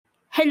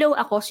Hello,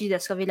 ako si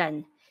Des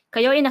Cavilan.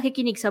 Kayo ay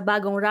nakikinig sa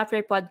bagong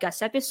Rappler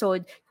Podcast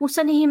episode kung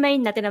saan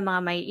hihimayin natin ang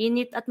mga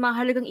maiinit at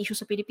mahalagang isyu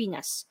sa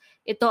Pilipinas.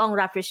 Ito ang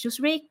Rappler's News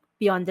Break,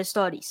 Beyond the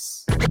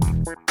Stories.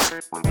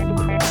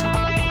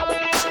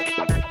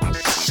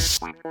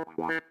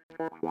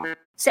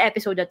 Sa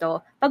episode na to,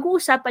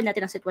 pag-uusapan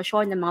natin ang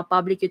sitwasyon ng mga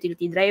public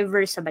utility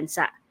drivers sa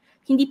bansa.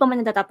 Hindi pa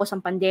man natatapos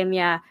ang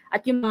pandemya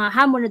at yung mga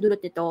hamon na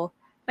dulot nito,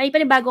 may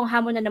panibagong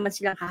hamon na naman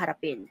silang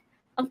haharapin.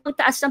 Ang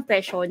pagtaas ng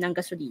presyo ng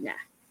gasolina.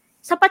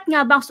 Sapat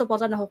nga ba ang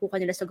suporta na nakukuha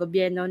nila sa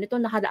gobyerno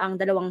nitong nakaraang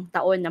 2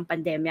 taon ng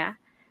pandemya?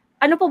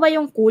 Ano po ba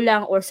yung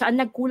kulang or saan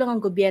nagkulang ang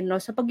gobyerno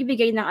sa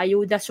pagbibigay ng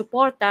ayuda,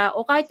 suporta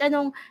o kahit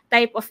anong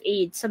type of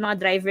aid sa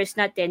mga drivers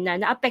natin na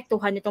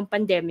naapektuhan nitong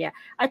pandemya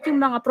at yung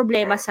mga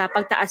problema sa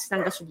pagtaas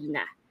ng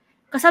gasolina?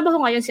 Kasama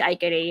ko ngayon si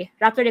Aika Ray,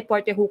 Raptor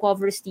reporter who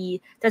covers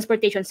the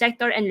transportation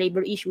sector and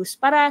labor issues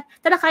para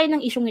talakayin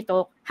ng isyong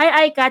ito.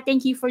 Hi Aika,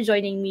 thank you for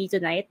joining me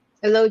tonight.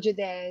 Hello,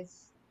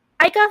 Judez.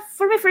 Aika,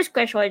 for my first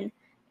question,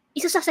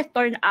 isa sa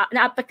sektor na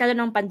naapektado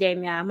ng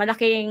pandemya,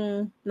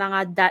 malaking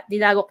mga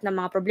dinagok na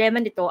mga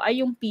problema nito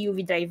ay yung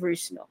PUV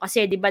drivers, no?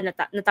 Kasi 'di ba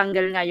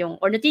natanggal nga yung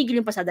or natigil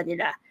yung pasada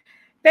nila.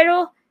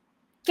 Pero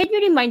can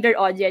you remind our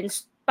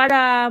audience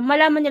para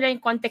malaman nila yung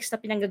context na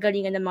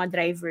pinanggagalingan ng mga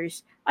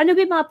drivers, ano ba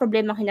yung mga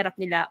problemang hinarap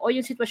nila o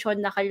yung sitwasyon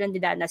na kanilang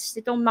dinanas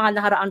nitong mga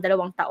nakaraang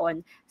 2 taon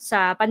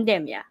sa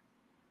pandemya?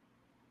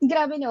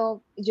 Grabe no,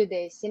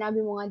 Judez.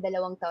 Sinabi mo nga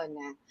 2 taon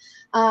na.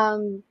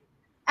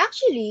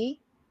 Actually,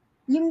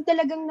 yung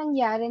talagang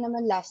nangyari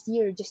naman last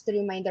year, just to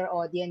remind our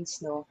audience,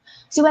 no?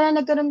 Wala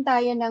nagkaroon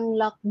tayo ng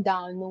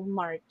lockdown noong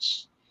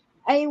March,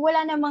 ay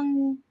wala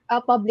namang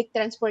public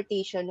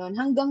transportation noon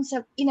hanggang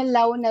sa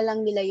inalaw na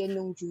lang nila yun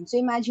noong June. So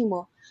imagine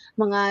mo,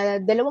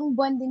 mga 2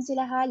 buwan din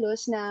sila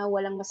halos na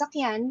walang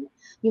masakyan,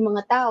 yung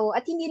mga tao,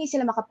 at hindi rin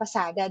sila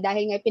makapasada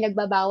dahil nga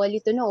pinagbabawal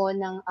ito noon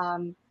ng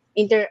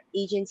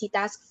interagency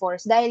task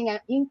force dahil nga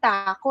yung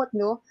takot,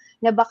 no,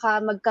 na baka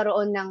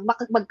magkaroon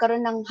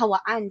ng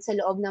hawaan sa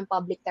loob ng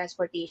public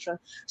transportation.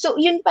 So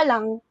yun pa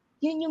lang,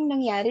 yun yung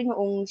nangyari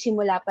noong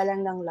simula pa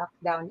lang ng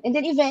lockdown. And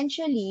then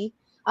eventually,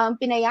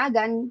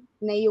 pinayagan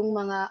na yung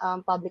mga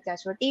public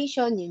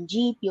transportation, yung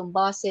jeep, yung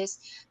buses.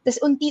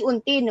 Tapos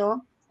unti-unti,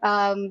 no,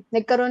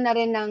 nagkaroon na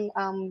rin ng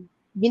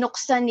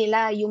binuksan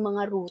nila yung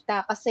mga ruta.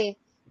 Kasi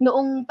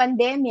noong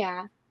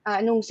pandemya,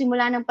 nung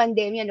simula ng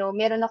pandemya, no,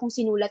 meron akong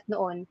sinulat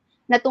noon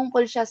na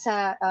tungkol siya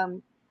sa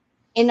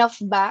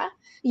enough ba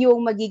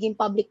yung magiging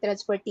public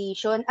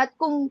transportation at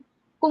kung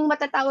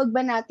matatawag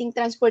ba nating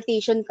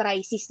transportation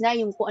crisis na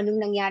yung kung anong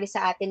nangyari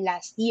sa atin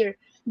last year.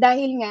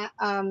 Dahil nga,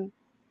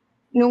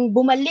 nung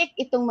bumalik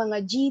itong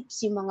mga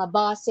jeeps, yung mga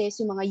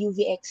buses, yung mga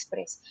UV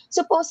Express,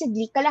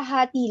 supposedly,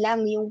 kalahati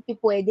lang yung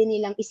pwede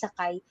nilang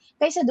isakay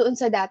kaysa doon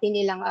sa dati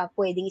nilang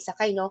pwedeng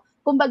isakay, no?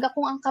 Kumbaga,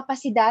 kung ang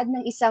kapasidad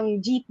ng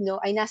isang jeep, no,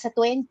 ay nasa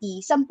 20,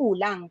 10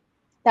 lang.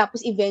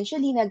 Tapos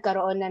eventually,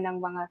 nagkaroon na ng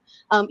mga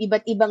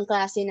iba't ibang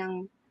klase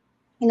ng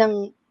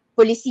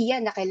polisiya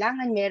na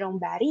kailangan merong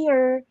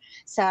barrier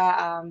sa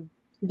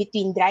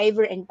between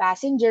driver and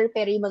passenger,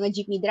 pero yung mga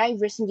jeepney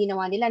drivers, yung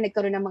ginawa nila,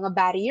 nagkaroon ng mga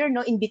barrier,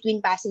 no, in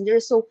between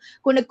passengers. So,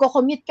 kung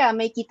nagko-commute ka,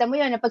 may kita mo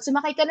yun, na pag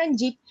sumakay ka ng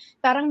jeep,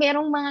 parang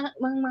merong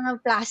mga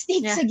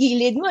plastic sa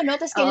gilid mo, no,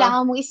 tapos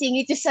kailangan mong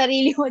isingit yung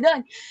sarili mo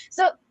doon.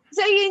 So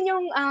yun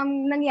yung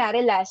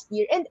nangyari last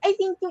year. And I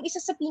think yung isa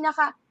sa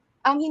pinaka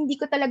hindi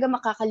ko talaga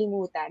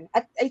makakalimutan.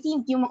 At I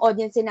think yung mga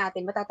audience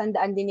natin,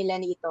 matatandaan din nila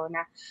ni ito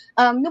na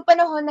noong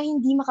panahon na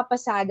hindi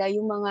makapasada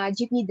yung mga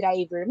jeepney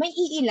driver, may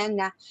iilan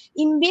na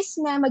imbis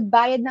na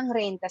magbayad ng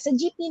renta, sa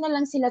jeepney na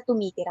lang sila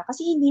tumitira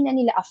kasi hindi na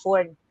nila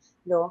afford.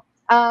 No?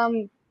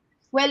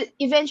 Well,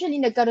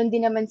 eventually nagkaroon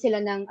din naman sila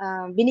ng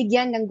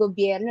binigyan ng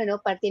gobyerno, no,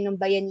 parte ng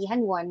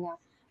Bayanihan 1 na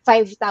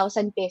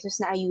 5,000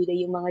 pesos na ayuda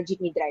yung mga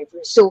jeepney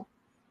drivers. So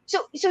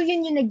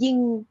yun yung naging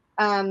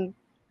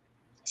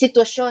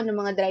sitwasyon ng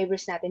mga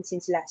drivers natin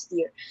since last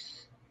year.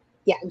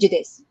 Yeah,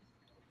 Judez.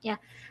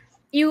 Yeah.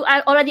 You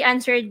already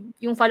answered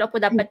yung follow-up ko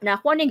dapat na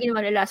kung ano yung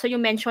ginawa nila. So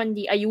you mentioned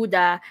the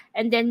ayuda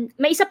and then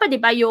may isa pa 'di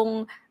ba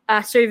yung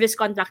service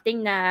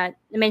contracting na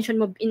mention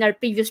mo in our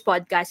previous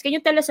podcast. Can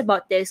you tell us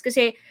about this?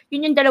 Kasi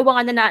yun yung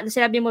dalawa nga na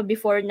sinabi mo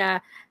before na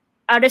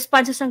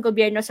responses ng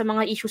gobyerno sa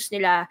mga issues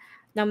nila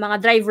ng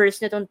mga drivers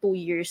nitong 2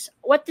 years.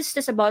 What is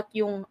this about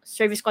yung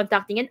service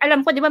contracting? And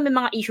alam ko 'di ba may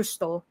mga issues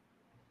to?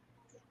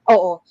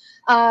 Oo.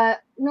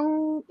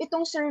 Nung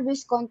itong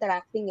service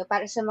contracting,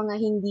 para sa mga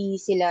hindi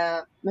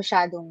sila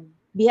masyadong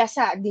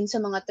bihasa din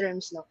sa mga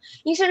terms, no.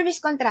 Yung service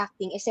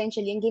contracting,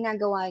 essentially, ang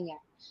ginagawa niya,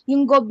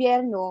 yung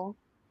gobyerno,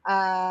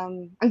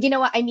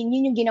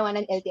 yun yung ginawa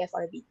ng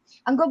LTFRB.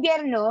 Ang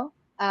gobyerno,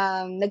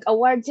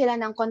 nag-award sila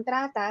ng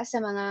kontrata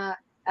sa mga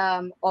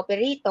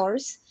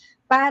operators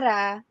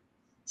para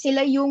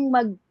sila yung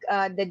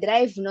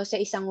mag-drive, no,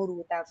 sa isang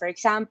ruta. For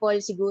example,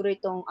 siguro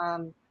itong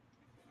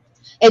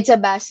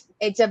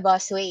EDSA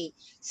busway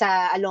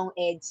sa along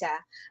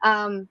EDSA.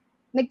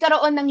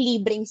 nagkaroon ng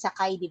libreng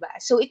sakay, di ba?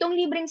 So itong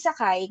libreng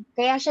sakay,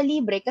 kaya siya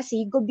libre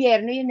kasi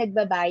gobyerno yung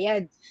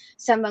nagbabayad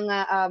sa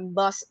mga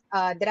bus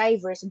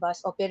drivers, bus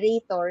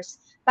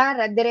operators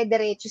para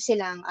dire-diretso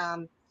silang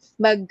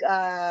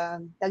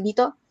tag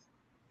dito,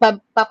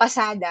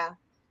 papasada.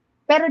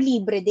 Pero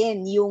libre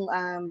din yung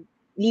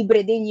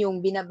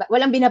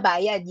walang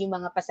binabayad yung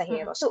mga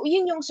pasahero. So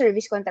yun yung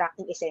service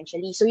contracting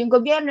essentially. So yung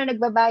gobyerno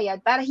nagbabayad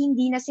para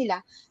hindi na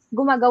sila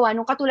gumagawa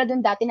nung katulad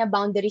ng dati na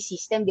boundary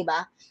system, di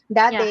ba?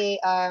 Dati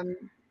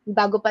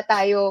bago pa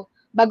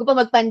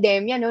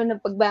magpandemya, no,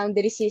 ng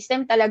pag-boundary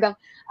system, talagang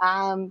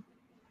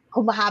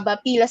humahaba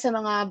pila sa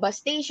mga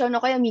bus station, o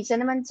kaya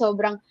minsan naman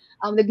sobrang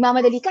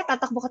nagmamadali ka,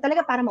 tatakbo ka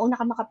talaga para mauna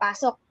ka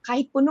makapasok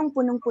kahit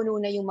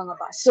punong-punong-puno na yung mga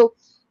bus. So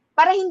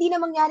para hindi na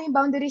mangyari yung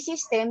boundary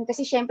system,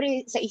 kasi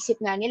syempre sa isip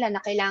nga nila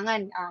na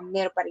kailangan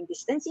meron pa rin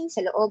distancing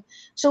sa loob.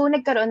 So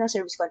nagkaroon ng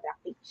service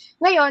contracting.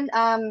 Ngayon,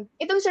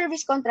 itong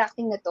service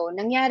contracting na to,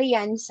 nangyari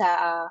yan sa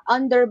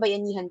under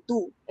Bayanihan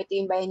 2. Ito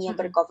yung Bayanihan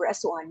to Recover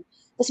as One.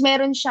 Tapos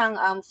meron siyang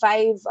 5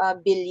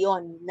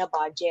 billion na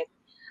budget.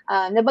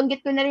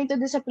 Nabanggit ko na rin to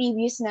doon sa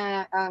previous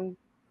na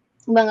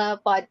mga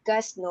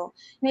podcast, no,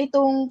 na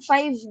itong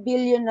 5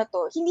 billion na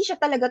to, hindi siya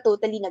talaga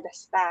totally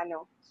nagasta,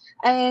 no.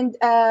 And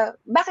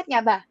bakit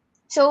nga ba?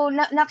 So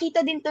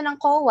nakita din to ng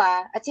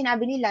COA at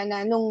sinabi nila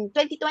na nung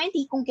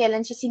 2020 kung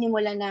kailan siya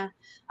sinimula na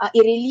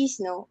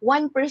i-release, no,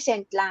 1%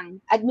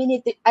 lang,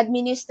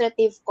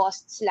 administrative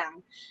costs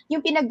lang yung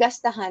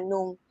pinaggastahan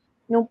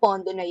nung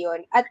pondo na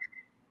yon. At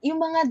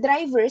yung mga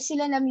drivers,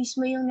 sila na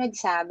mismo yung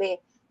nagsabi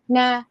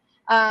na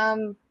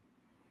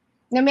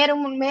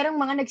merong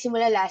mga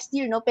nagsimula last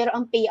year, no, pero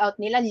ang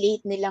payout nila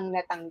late nilang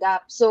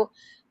natanggap. So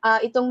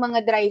itong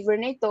mga driver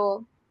na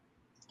ito,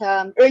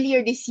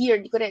 earlier this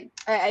year,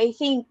 I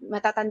think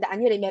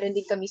matatandaan nyo rin, meron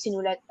din kami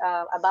sinulat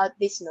about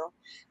this, no,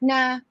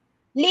 na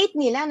late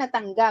nila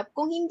natanggap.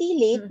 Kung hindi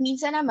late,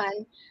 minsan naman,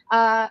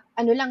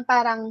 lang,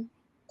 parang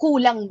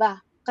kulang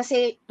ba?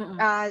 Kasi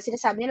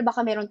sinasabi nila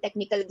baka merong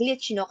technical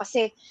glitch, no,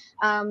 kasi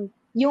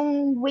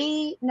yung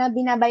way na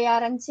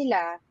binabayaran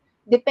sila,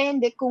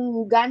 depende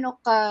kung gaano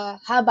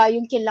kahaba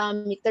yung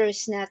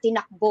kilometers na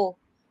tinakbo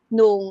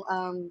nung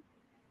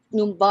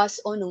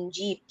bus o nung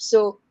jeep.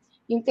 So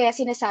yung kaya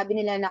sinasabi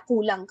nila na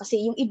kulang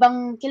kasi yung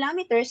ibang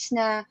kilometers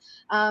na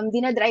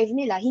dinadrive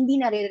nila, hindi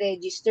na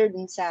re-register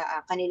dun sa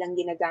kanilang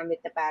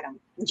ginagamit na parang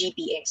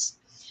GPS.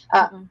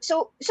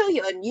 So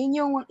yun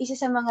yung isa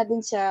sa mga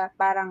dun sa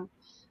parang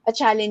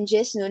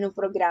challenges, no, ng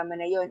programa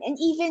na yun. And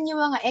even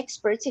yung mga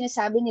experts,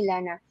 sinasabi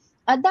nila na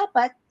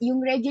dapat yung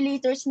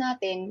regulators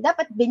natin,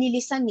 dapat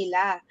binilisan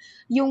nila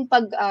yung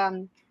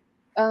pag-a-award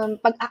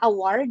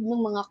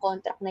ng mga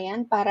contract na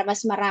yan para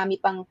mas marami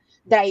pang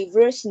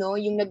drivers, no,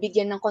 yung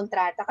nabigyan ng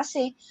kontrata.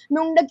 Kasi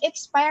nung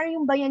nag-expire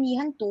yung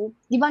Bayanihan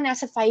 2, di ba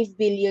nasa 5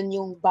 billion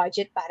yung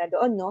budget para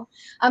doon, no?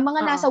 Ang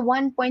mga nasa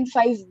 1.5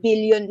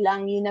 billion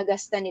lang yung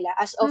nagasta nila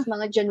as of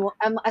mga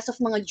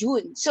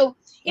June. So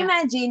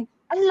imagine,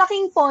 ang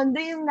laking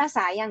pondo yung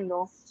nasayang,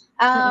 no?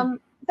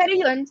 Pero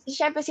yun,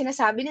 syempre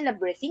sinasabi nila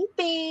breathing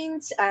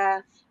pains,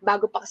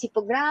 bago pa kasi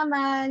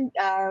programan,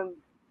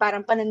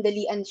 parang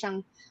panandalian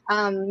siyang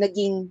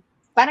naging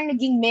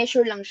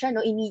measure lang siya,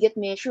 no, immediate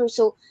measure.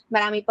 So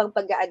marami pang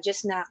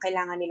pag-a-adjust na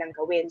kailangan nilang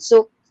gawin.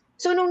 So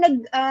nung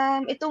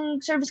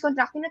itong service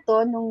contracting na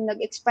to, nung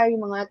nag-expire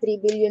yung mga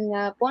 3 billion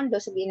na pondo,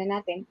 sabihin na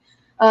natin,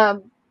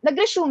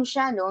 nag-resume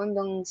siya, no,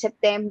 nung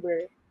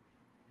September.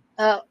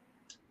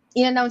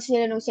 In-announce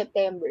nila nung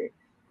September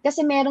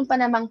kasi meron pa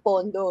namang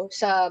pondo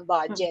sa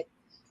budget,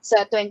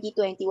 sa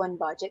 2021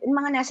 budget. And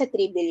mga nasa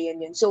 3 billion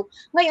yun. So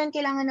ngayon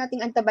kailangan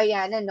nating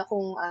antabayanan na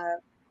kung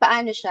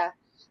paano siya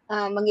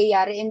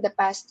mangyayari in the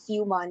next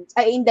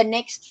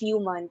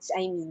few months,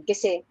 I mean,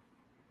 kasi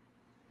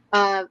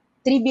 3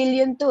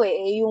 billion to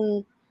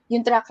yung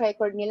track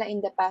record nila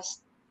in the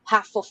past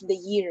half of the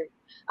year.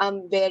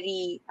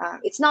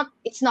 It's not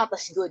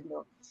as good,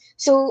 no.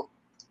 So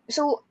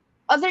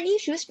other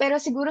issues, pero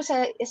siguro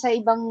sa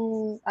ibang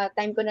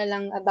time ko na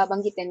lang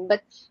babanggitin,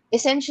 but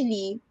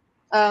essentially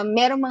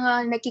merong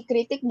mga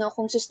nakikritik, no,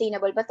 kung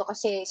sustainable ba to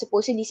kasi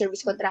supposedly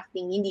service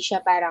contracting hindi siya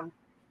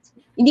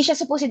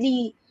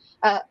supposedly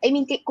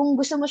kung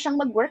gusto mo siyang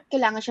mag-work,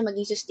 kailangan siya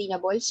maging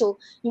sustainable. So,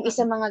 yung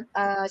isa mga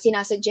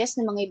sinasuggest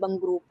ng mga ibang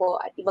grupo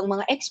at ibang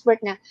mga expert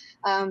na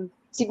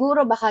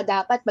siguro baka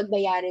dapat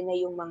magbayaran na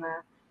yung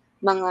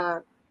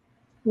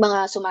mga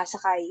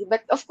sumasakay.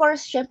 But of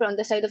course, syempre, on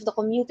the side of the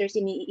commuters,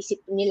 iniisip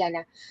nila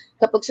na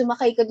kapag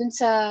sumakay ka dun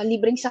sa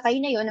libreng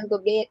sakay na yon ng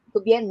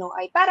gobyerno,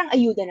 ay parang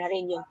ayuda na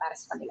rin yun para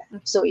sa kanila.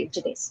 So,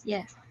 into this.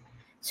 Yeah.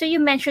 So you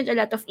mentioned a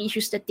lot of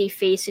issues that they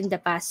face in the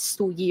past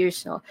 2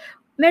 years, no?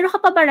 Meron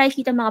ka pa ba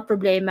nakikita mga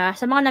problema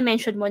sa mga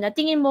na-mention mo na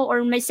tingin mo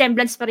or may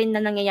semblance pa rin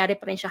na nangyayari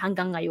pa rin siya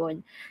hanggang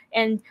ngayon?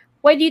 And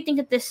why do you think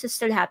that this is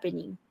still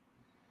happening?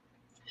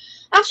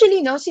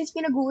 Actually, no, since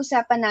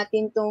pinag-uusapan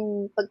natin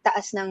tong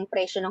pagtaas ng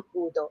presyo ng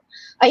krudo,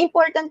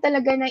 important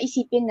talaga na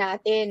isipin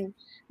natin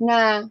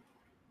na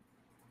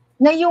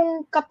na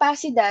yung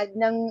kapasidad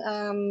ng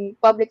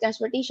public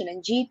transportation,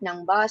 ng jeep,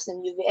 ng bus, ng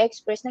UV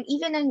Express, ng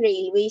even ng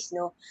railways,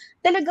 no,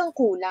 talagang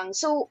kulang.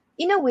 So,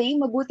 in a way,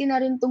 mabuti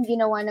na rin itong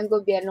ginawa ng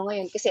gobyerno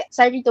ngayon. Kasi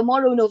starting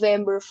tomorrow,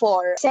 November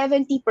 4,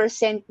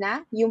 70%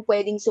 na yung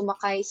pwedeng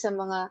sumakay sa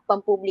mga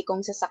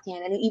pampublikong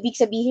sasakyan. Anong ibig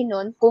sabihin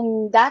nun?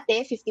 Kung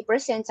dati,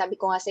 50%, sabi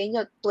ko nga sa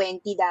inyo,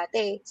 20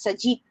 dati. Sa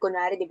jeep,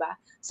 kunwari, di ba?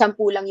 10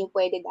 lang yung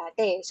pwede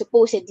dati.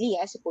 Supposedly.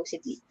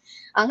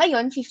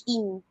 Ngayon,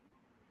 15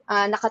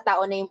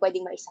 nakatao na yung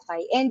pwedeng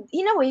maisakay. And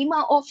in a way,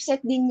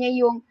 ma-offset din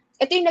niya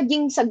ito yung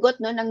naging sagot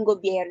no, ng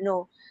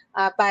gobyerno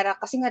para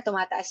kasi nga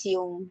tumataas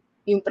yung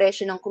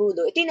presyo ng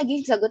krudo. Ito yung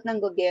naging sagot ng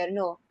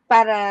gobyerno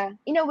para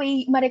in a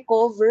way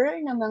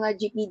ma-recover ng mga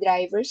jeepney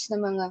drivers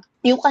na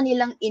yung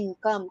kanilang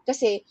income.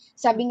 Kasi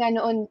sabi nga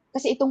noon,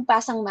 kasi itong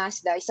Pasang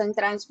Mazda, isang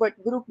transport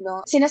group,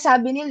 no,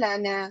 sinasabi nila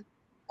na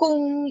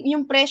kung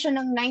yung presyo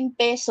ng 9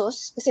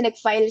 pesos, kasi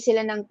nag-file sila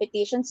ng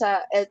petition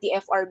sa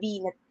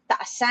LTFRB na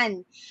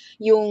taasan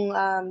yung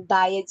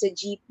bayad sa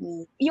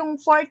jeepney.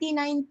 Yung 49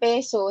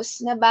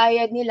 pesos na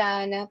bayad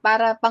nila na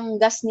para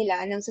panggas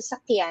nila ng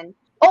sasakyan,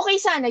 okay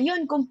sana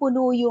yun kung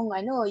puno yung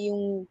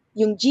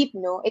jeep,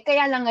 no?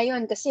 Kaya lang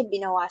ngayon kasi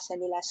binawasan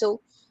nila. So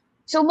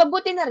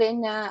mabuti na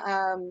rin na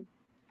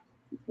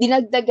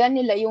dinagdagan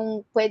nila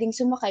yung pwedeng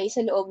sumakay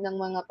sa loob ng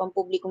mga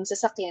pampublikong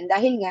sasakyan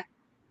dahil nga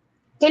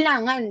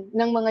kailangan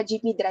ng mga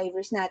jeepney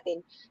drivers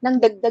natin ng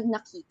dagdag na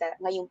kita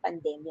ngayong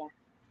pandemya.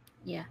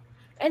 Yeah.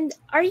 And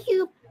are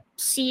you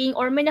seeing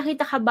or may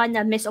nakita ka ba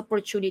na missed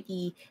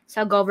opportunity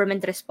sa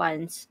government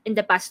response in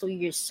the past 2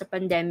 years sa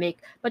pandemic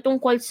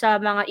patungkol sa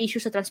mga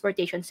issues sa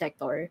transportation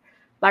sector?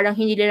 Parang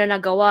hindi nila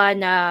nagawa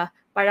na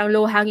parang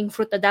low-hanging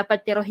fruit na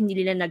dapat pero hindi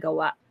nila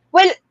nagawa.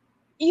 Well,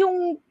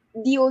 yung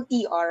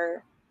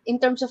DOTR, in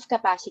terms of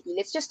capacity,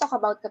 let's just talk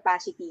about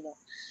capacity. No?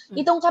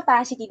 Itong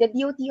capacity, the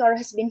DOTR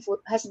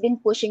has been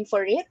pushing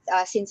for it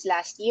since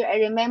last year. I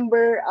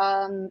remember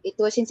it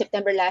was in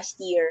September last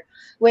year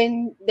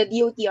when the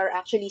DOTR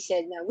actually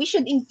said na we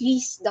should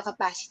increase the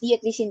capacity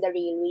at least in the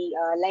railway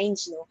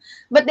lines. No,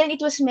 but then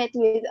it was met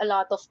with a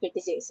lot of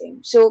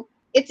criticism. So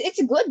it's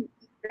good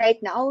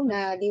right now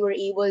na they were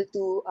able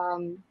to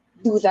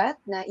do that,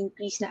 na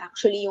increase na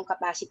actually yung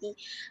capacity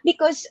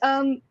because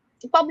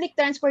public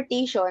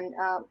transportation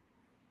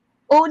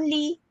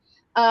only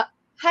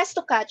has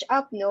to catch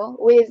up no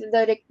with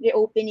the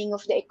reopening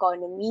of the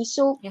economy.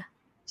 So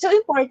so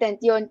important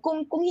 'yon.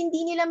 Kung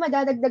hindi nila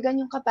madadagdagan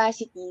yung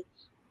capacity,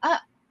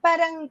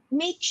 parang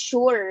make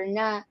sure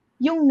na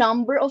yung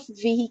number of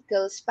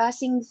vehicles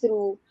passing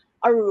through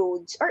our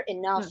roads are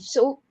enough.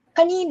 So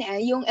kanina,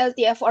 yung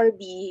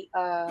LTFRB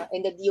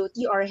and the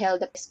DOTR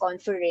held a press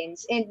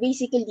conference and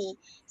basically,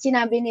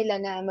 sinabi nila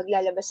na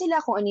maglalabas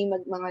sila kung ano yung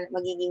mga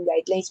magiging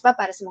guidelines pa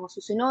para sa mga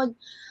susunod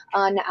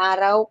na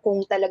araw,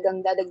 kung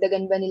talagang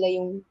dadagdagan ba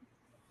nila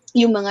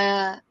yung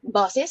mga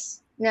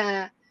buses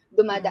na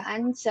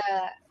dumadaan sa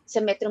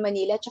Metro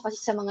Manila at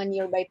sa mga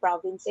nearby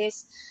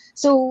provinces.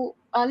 So,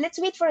 let's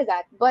wait for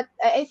that. But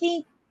I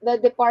think the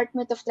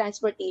Department of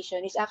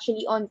Transportation is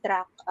actually on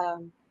track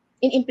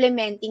in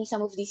implementing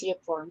some of these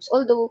reforms.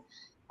 Although,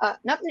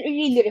 not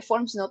really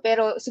reforms, no,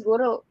 pero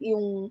siguro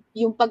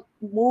yung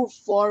pag-move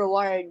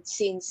forward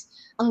since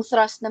ang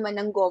thrust naman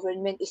ng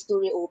government is to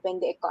reopen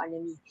the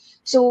economy.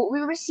 So, we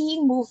were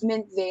seeing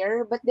movement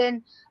there, but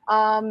then,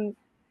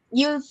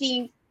 you'll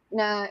think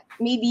na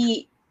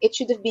maybe it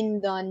should have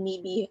been done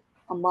maybe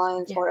a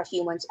month or a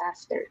few months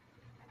after.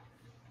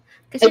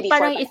 Kasi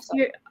parang if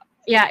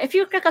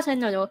you're kasi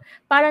no,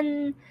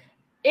 parang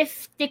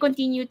if they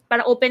continue para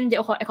open the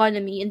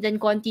economy and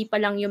then konti pa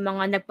lang yung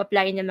mga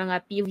nagpa-apply ng mga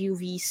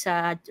PUV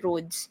sa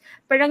roads,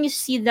 parang you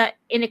see the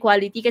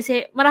inequality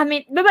kasi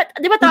marami,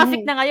 di ba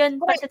traffic na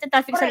ngayon, percent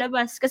traffic sa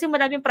labas kasi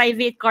maraming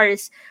private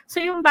cars. So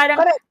yung parang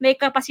may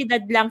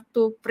kapasidad lang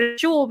to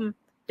presume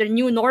the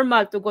new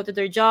normal to go to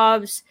their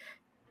jobs,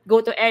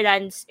 go to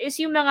errands,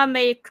 is yung mga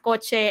may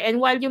kotse, and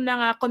while yung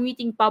mga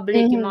commuting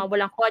public, yung mga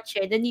walang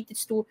kotse, that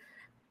needs to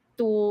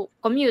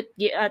commute,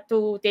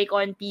 to take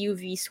on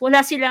PUVs,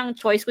 wala silang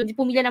choice kundi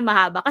pumila ng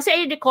mahaba. Kasi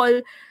I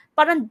recall,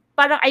 parang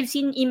I've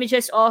seen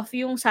images of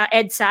yung sa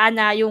EDSA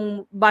na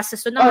yung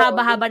buses doon, ang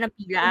haba-haba ng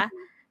pila.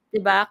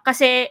 Diba?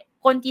 Kasi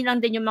konti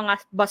lang din yung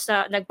mga bus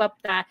na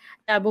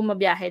na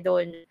bumabiyahe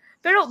doon.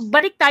 Pero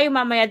balik tayo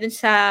mamaya dun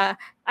sa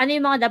ano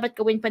yung mga dapat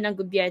gawin pa ng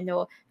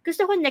gobyerno.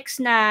 Gusto ko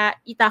next na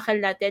itakal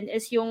natin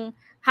is yung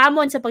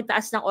hamon sa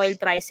pagtaas ng oil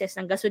prices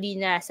ng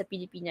gasolina sa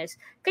Pilipinas.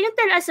 Can you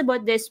tell us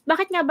about this?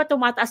 Bakit nga ba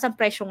tumataas ang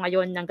presyo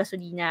ngayon ng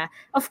gasolina?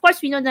 Of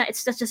course, we know na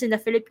it's not just in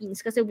the Philippines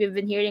kasi we've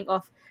been hearing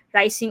of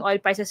rising oil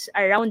prices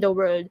around the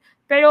world.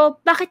 Pero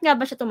bakit nga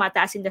ba siya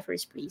tumataas in the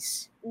first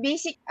place?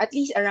 At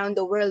least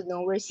around the world,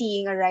 no, we're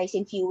seeing a rise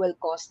in fuel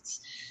costs.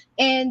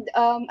 And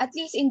at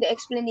least in the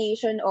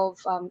explanation of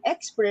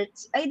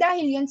experts, ay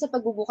dahil yan sa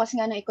pagbubukas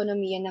nga ng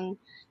ekonomiya ng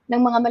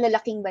mga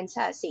malalaking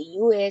bansa, say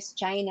US,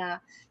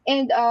 China,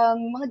 and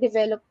mga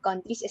developed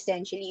countries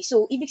essentially.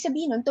 So, ibig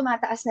sabihin nun,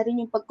 tumataas na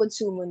rin yung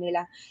pagkonsumo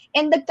nila.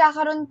 And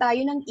nagkakaroon tayo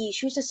ng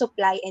issue sa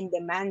supply and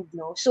demand,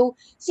 no? So,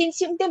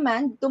 since yung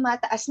demand,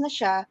 tumataas na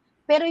siya,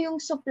 pero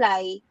yung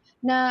supply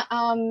na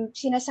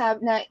sinasabi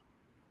na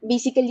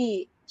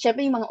basically,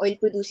 syempre yung mga oil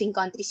producing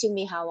countries yung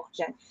may hawak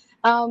dyan.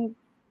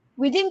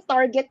 Within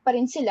target pa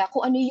rin sila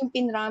kung ano yung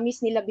pinramis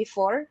nila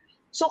before.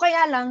 So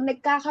kaya lang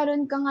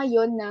nagkakaroon ka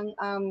ngayon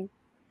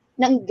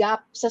ng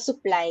gap sa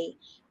supply,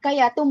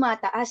 kaya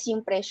tumataas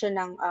yung presyo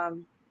ng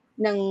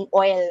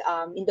oil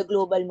in the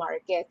global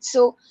market.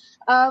 So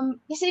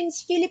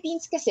since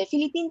Philippines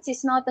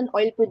is not an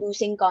oil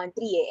producing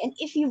country and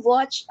if you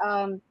watch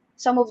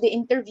some of the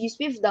interviews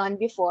we've done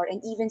before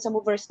and even some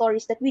of our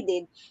stories that we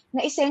did,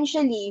 na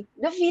essentially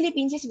the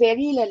Philippines is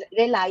very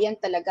reliant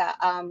talaga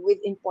with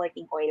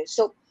importing oil.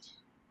 So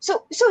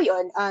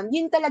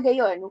yun talaga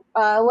yun.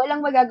 Walang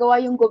magagawa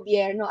yung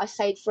gobyerno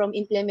aside from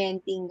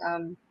implementing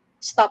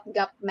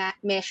stopgap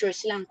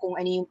measures lang kung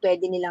ano yung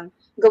pwede nilang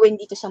gawin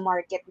dito sa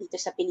market dito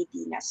sa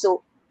Pilipinas.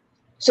 So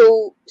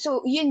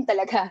yun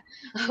talaga.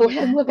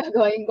 Walang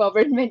magagawa yung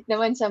government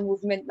naman sa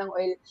movement ng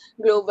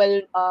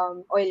global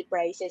oil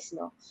prices,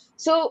 no.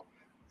 So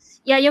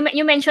yeah,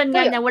 you mentioned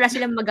nga na wala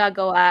silang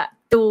magagawa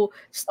to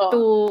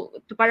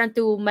parang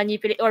to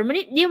manipulate or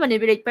di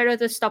manipulate pero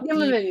to stop the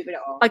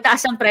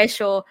pagtaas ng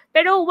presyo.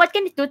 Pero what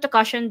can it do to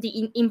cushion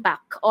the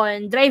impact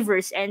on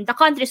drivers and the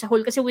country as a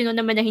whole? Kasi we know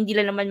naman na hindi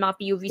lang naman mga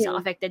PUVs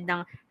ang affected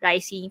ng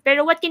rising.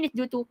 Pero what can it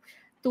do to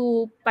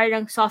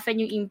parang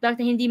soften yung impact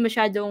na hindi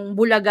masyadong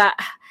bulaga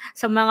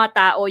sa mga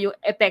tao yung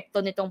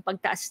epekto nitong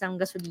pagtaas ng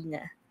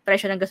gasolina,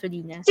 presyo ng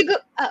gasolina?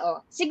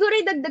 Siguro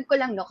idagdag ko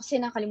lang, no, kasi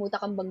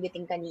nakalimutan kang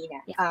banggitin kanina.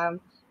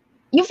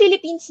 Yung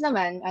Philippines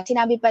naman,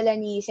 sinabi pala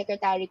ni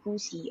Secretary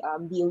Cusi,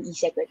 DOE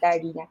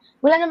Secretary, na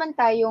wala naman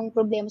tayong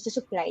problema sa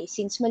supply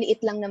since maliit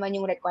lang naman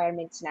yung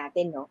requirements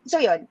natin, no? So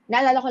yun,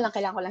 naalala ko lang,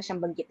 kailangan ko lang siyang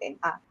banggitin.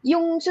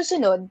 Yung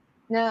susunod,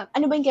 na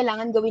ano ba yung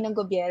kailangan gawin ng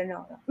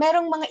gobyerno?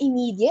 Merong mga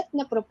immediate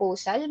na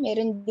proposal,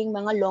 meron ding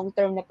mga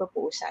long-term na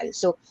proposal.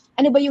 So,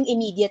 ano ba yung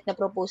immediate na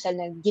proposal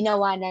na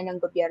ginawa na ng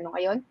gobyerno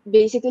ngayon?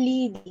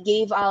 Basically,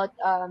 they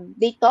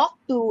talked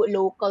to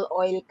local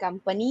oil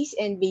companies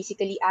and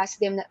basically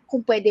asked them na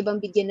kung pwede bang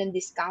bigyan ng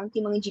discount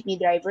yung mga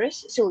jeepney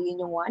drivers. So, yun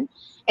yung one.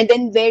 And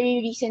then very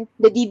recent,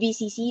 the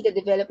DBCC, the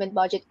Development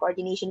Budget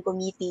Coordination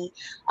Committee,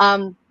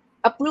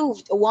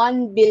 approved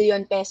 1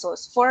 billion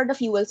pesos for the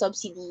fuel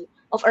subsidy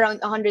of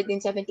around 178,000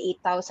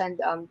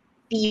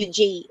 PUJ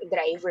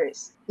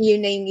drivers.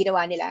 Yun na yung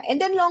ginawa nila. And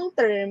then long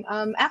term,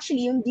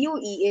 actually yung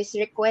DOE is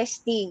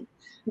requesting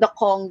the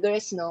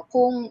Congress, no,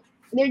 kung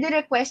they're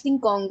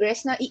requesting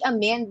Congress na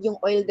i-amend yung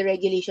oil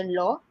deregulation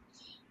law.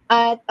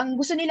 At ang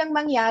gusto nilang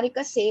mangyari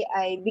kasi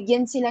ay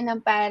bigyan sila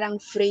ng parang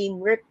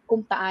framework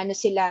kung paano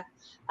sila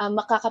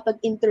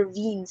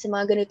makakapag-intervene sa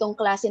mga ganitong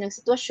klase ng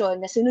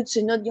sitwasyon na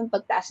sunod-sunod yung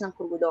pagtaas ng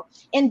krudo.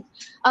 And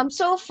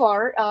so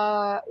far,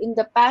 in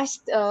the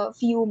past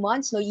few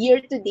months, no, year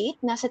to date,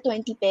 nasa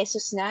 20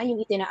 pesos na yung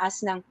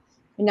itinaas ng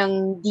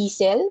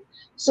diesel.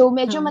 So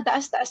medyo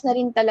mataas-taas na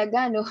rin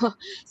talaga, no.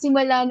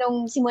 Simula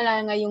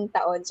ngayong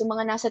taon. So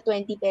mga nasa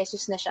 20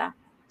 pesos na siya.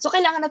 So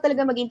kailangan na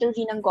talaga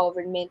mag-intervene ng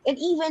government.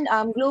 And even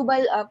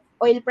global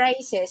oil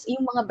prices,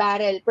 yung mga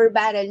per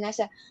barrel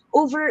nasa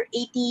over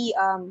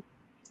 $80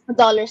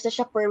 na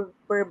siya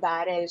per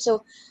barrel.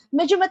 So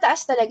medyo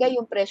mataas talaga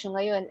yung presyo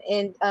ngayon.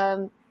 And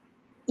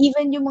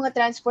even yung mga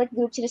transport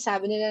group,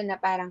 sinasabi nila na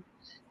parang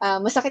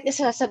masakit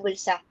na sa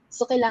bulsa.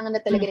 So kailangan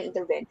na talaga ng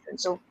intervention.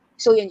 So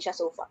yun siya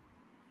so far.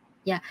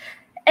 Yeah.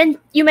 And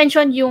you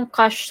mentioned yung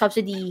cash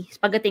subsidy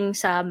pagdating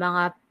sa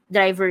mga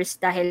drivers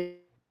dahil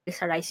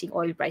sa rising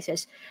oil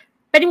prices.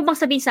 Pwede mo bang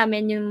sabihin sa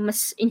amin yung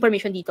mas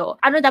information dito?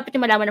 Ano dapat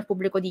yung malaman ng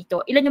publiko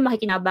dito? Ilan yung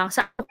makikinabang?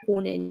 Saan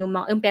kukunin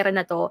yung pera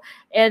na to?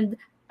 And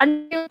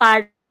ano yung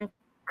parang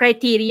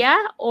criteria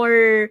or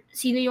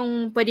sino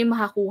yung pwede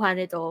makakuha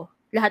nito?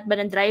 Lahat ba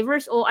ng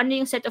drivers o ano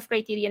yung set of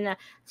criteria na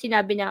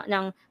sinabi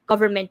ng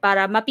government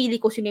para mapili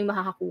ko sino yung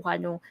makakakuha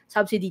ng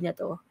subsidy na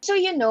to? So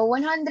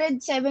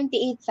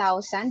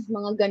 178,000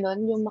 mga ganon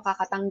yung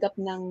makakatanggap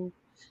ng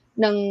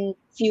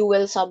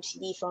fuel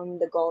subsidy from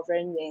the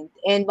government.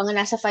 And mga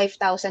nasa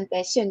 5,000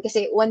 pesos yun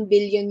kasi 1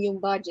 billion yung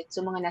budget.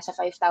 So mga nasa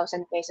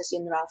 5,000 pesos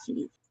yun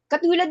roughly.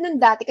 Katulad nung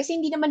dati, kasi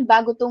hindi naman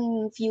bago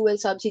tong fuel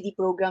subsidy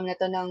program na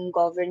to ng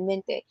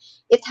government eh.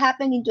 It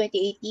happened in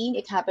 2018,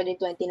 it happened in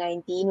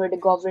 2019 where the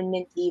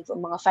government gave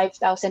mga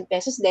 5,000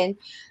 pesos din.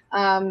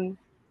 And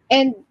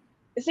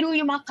through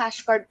yung mga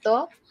cash card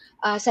to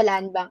sa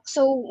land bank.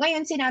 So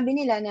ngayon sinabi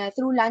nila na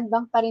through land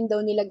bank pa rin daw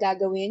nila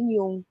gagawin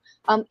yung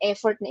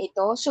effort na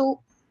ito.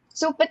 So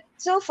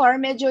far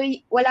medyo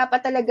wala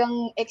pa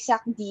talagang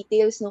exact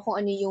details no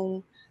kung ano yung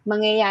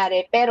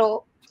mangyayari,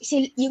 pero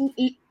yung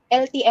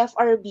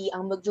LTFRB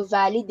ang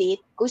magvo-validate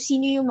kung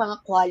sino yung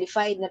mga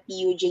qualified na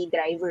PUJ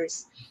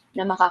drivers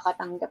na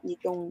makakatanggap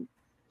nitong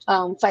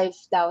 5,000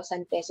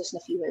 pesos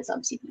na fuel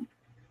subsidy.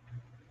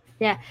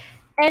 Yeah.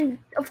 And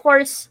of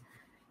course,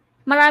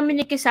 marami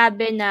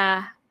nagsasabi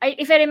na,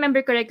 if I remember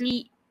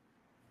correctly,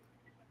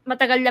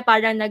 matagal na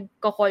parang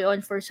nagko-call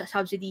on for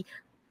subsidy.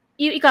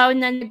 Ikaw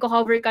na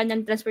nagko-cover ka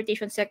ng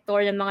transportation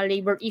sector, ng mga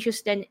labor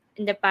issues then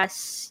in the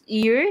past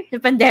year, the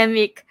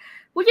pandemic,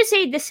 would you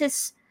say this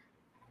is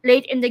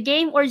late in the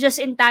game or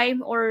just in time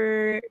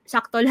or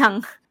sakto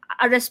lang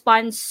a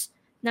response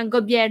ng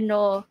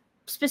gobyerno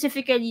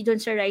specifically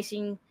dun sa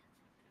rising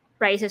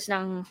prices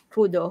ng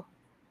crudo?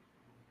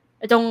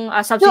 Itong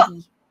So,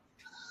 subsidy.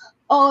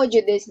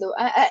 Judes, no.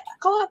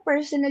 Ako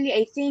personally,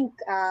 I think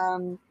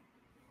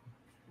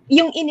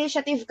yung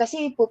initiative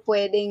kasi po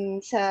pwedeng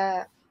sa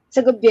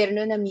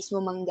gobyerno na mismo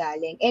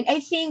manggaling. And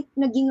I think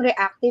naging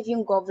reactive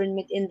yung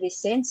government in this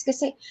sense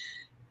kasi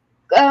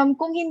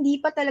kung hindi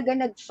pa talaga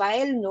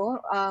nag-file,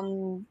 no,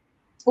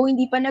 kung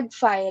hindi pa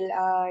nag-file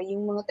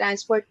yung mga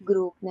transport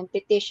group ng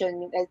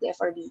petition, yung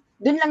LTFRB,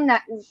 dun lang na,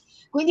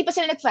 kung hindi pa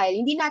sila nag-file,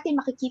 hindi natin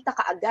makikita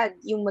kaagad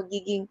yung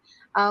magiging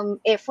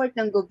effort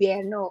ng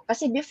gobyerno.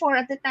 Kasi before,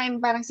 at the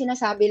time, parang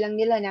sinasabi lang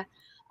nila na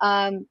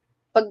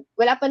pag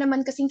wala pa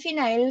naman kasing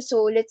final,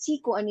 so let's see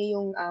kung ano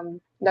yung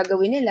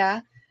gagawin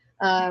nila,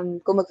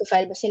 kung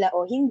mag-file ba sila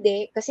o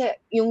hindi. Kasi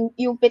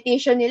yung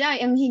petition nila,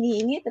 ang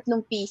hinihingi, 3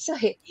 piso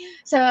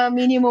sa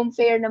minimum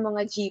fare ng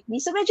mga jeepney.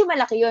 So medyo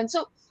malaki yun.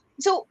 So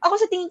ako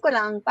sa tingin ko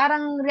lang,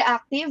 parang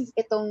reactive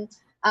itong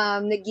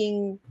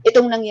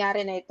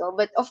nangyari na ito.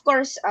 But of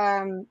course,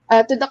 to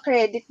the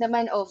credit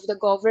naman of the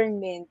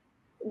government,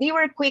 they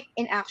were quick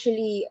in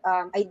actually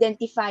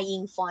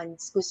identifying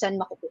funds kung saan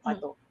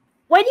makukuha to.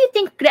 Why do you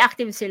think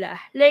reactive sila?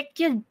 Like,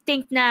 you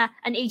think na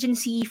an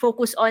agency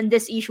focus on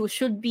this issue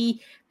should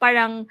be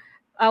parang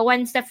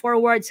one step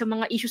forward sa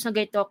mga issues na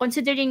ganito,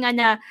 considering nga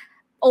na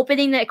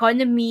opening na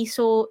economy,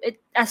 so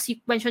as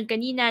you mentioned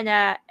kanina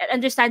na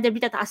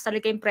understandably tataas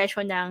talaga yung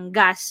presyo ng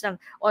gas, ng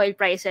oil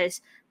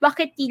prices.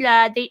 Bakit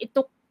tila it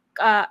took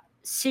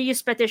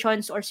serious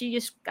petitions or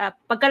serious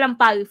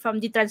pagkalampag from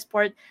the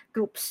transport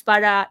groups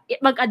para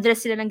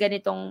mag-address sila ng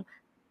ganitong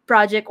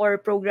project or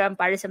program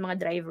para sa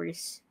mga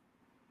drivers?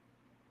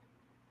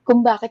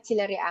 Kung bakit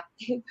sila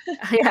reactive.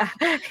 Yeah.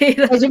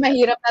 Medyo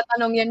mahirap na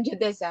tanong yan,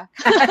 Judes,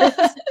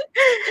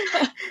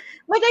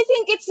 But I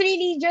think it's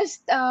really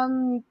just,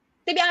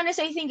 to be honest,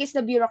 I think it's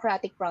the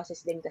bureaucratic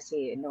process din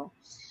kasi,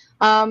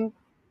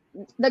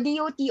 the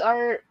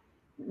DOTR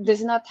does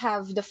not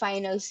have the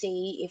final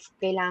say if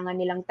kailangan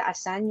nilang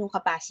taasan yung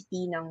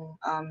capacity ng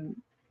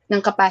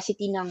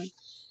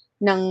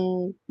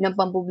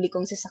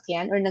pampublikong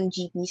sasakyan or ng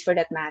jeepneys for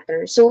that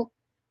matter. So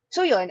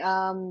yun,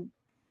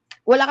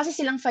 wala kasi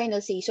silang final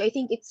say. So I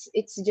think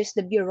it's just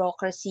the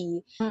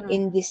bureaucracy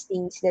in these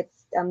things that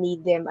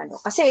made them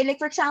Kasi like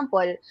for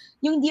example,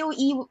 yung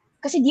DOE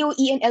kasi DOE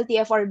and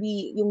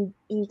LTFRB yung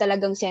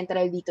talagang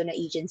central dito na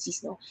agencies,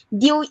 no.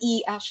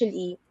 DOE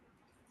actually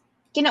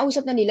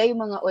kinausap na nila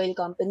yung mga oil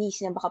companies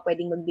na baka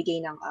pwedeng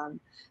magbigay ng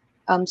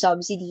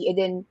subsidy,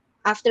 and then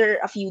after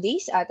a few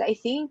days, I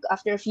think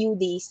after a few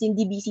days yung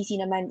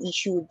DBCC naman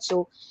issued.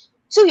 So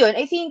yun,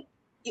 I think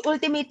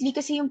ultimately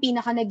kasi yung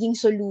pinaka naging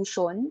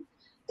solution,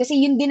 kasi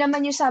yun din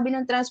naman yung sabi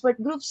ng transport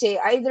groups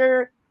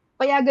either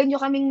payagan nyo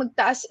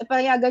magtaas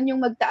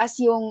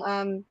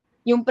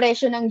yung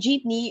presyo ng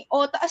jeepney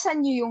o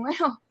taasan nyo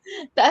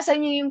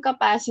yung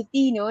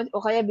capacity, no? O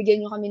kaya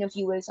bigyan nyo kami ng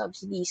fuel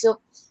subsidy. So,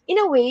 in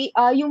a way,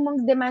 yung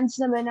mga demands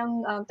naman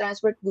ng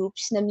transport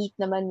groups na meet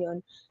naman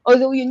yun.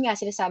 Although yun nga,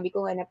 sinasabi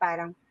ko nga na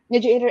parang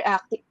medyo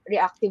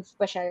reactive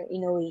pa siya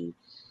in a way.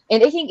 And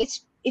I think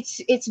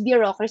it's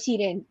bureaucracy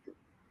rin.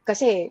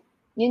 Kasi,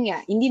 yun nga,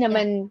 hindi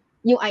naman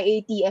yung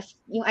IATF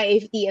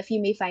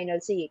yung may final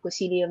say kung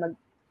sino yung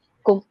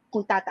kung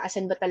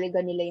tataasan ba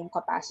talaga nila yung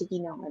capacity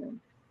ng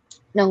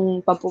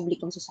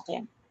pampublikong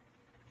sasakyan.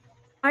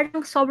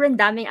 Parang sobrang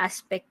daming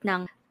aspect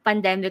ng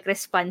pandemic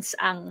response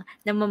ang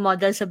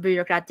namomodel sa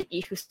bureaucratic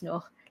issues,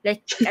 no?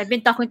 Like, I've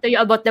been talking to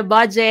you about the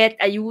budget,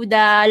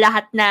 ayuda,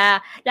 lahat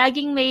na,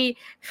 laging may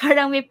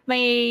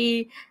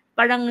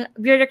parang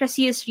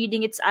bureaucracy is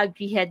reading its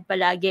ugly head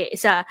palagi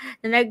na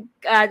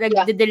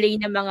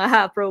nagde-delay ng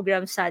mga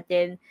programs sa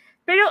atin.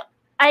 Pero,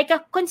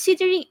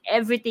 considering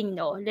everything,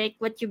 no, like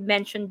what you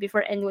mentioned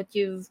before and what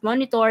you've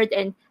monitored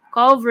and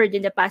covered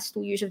in the past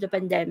 2 years of the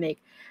pandemic,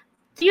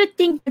 do you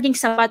think naging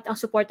sapat ang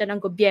suporta ng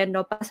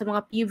gobyerno para sa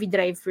mga PUV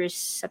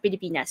drivers sa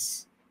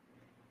Pilipinas?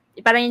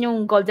 Parang yun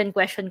yung golden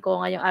question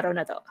ko ngayong araw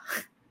na to.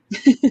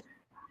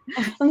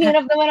 Ang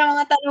hirap naman ang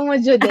mga tanong mo,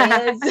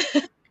 Judes.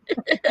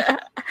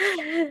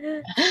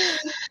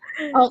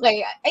 Okay,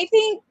 I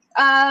think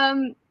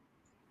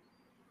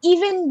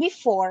even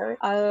before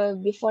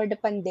the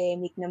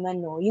pandemic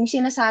naman, no, yung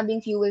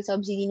sinasabing fuel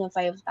subsidy ng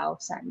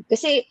 5,000.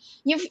 Kasi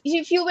yung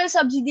fuel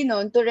subsidy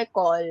noon, to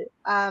recall,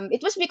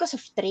 it was because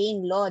of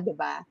train law, 'di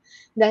ba?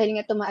 Dahil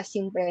nga tumaas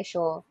yung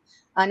presyo,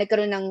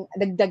 nagkaroon ng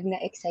dagdag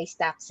na excise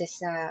taxes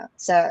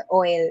sa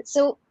oil.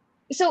 So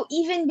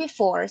even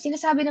before,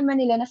 sinasabi naman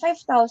nila na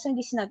 5,000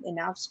 is not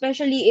enough,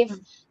 especially if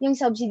yung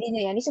subsidy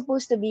na yan is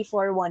supposed to be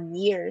for 1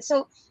 year.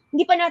 So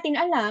hindi pa natin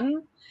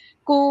alam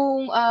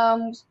kung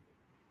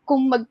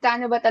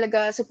magkano ba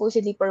talaga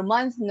supposedly per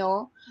month,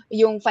 no,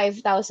 yung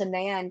 5,000 na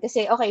yan.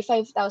 Kasi, okay,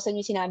 5,000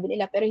 yung sinabi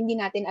nila, pero hindi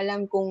natin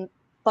alam kung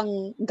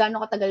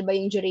gaano katagal ba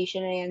yung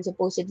duration na yan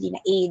supposedly na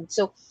aid.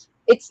 So,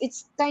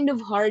 it's kind of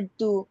hard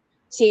to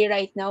say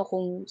right now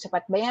kung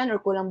sapat ba yan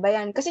or kulang ba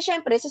yan. Kasi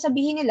syempre,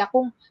 sasabihin nila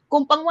kung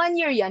pang 1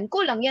 year yan,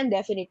 kulang yan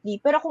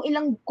definitely. Pero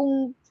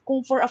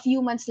kung for a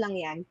few months lang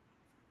yan,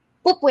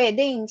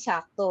 pwedeng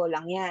sakto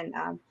lang yan.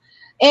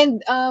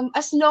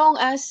 As long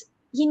as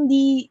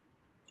hindi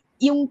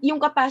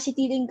yung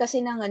capacity din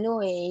kasi ng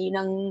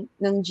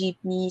ng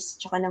jeepneys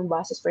tsaka ng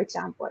buses for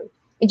example.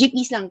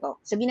 Jeepneys lang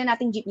to. Sabihin na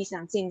natin jeepneys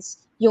lang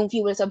since yung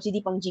fuel subsidy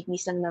pang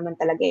jeepneys lang naman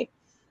talaga eh.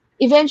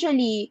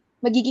 Eventually,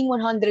 magiging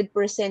 100%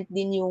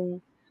 din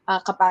yung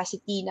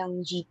capacity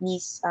ng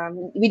jeepneys.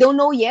 We don't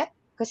know yet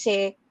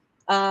kasi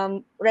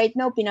right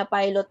now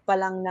pinapilot pa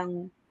lang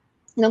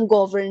ng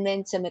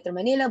government sa Metro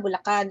Manila,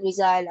 Bulacan,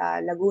 Rizal,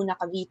 Laguna,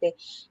 Cavite,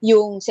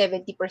 yung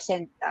 70%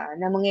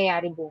 na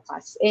mangyayari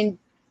bukas. And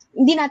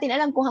hindi natin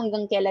alam kung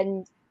hanggang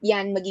kailan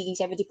yan magiging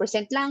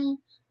 70% lang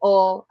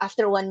o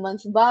after 1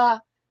 month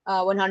ba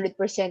 100%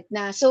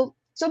 na. So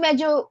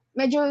medyo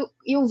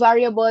yung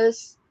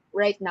variables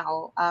right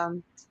now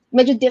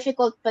medyo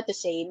difficult pa to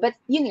say, but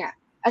yun nga,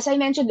 as I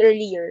mentioned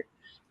earlier,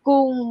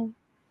 kung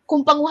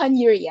pang 1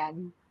 year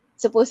yan,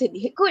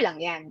 supposedly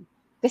kulang yan.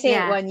 Kasi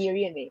 1 year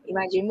yun eh.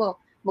 Imagine mo,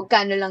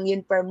 magkano lang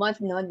yun per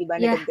month, no? Di ba?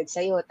 Nadagdag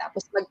sa'yo.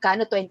 Tapos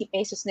magkano 20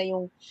 pesos na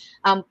yung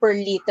per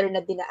liter na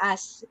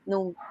dinaas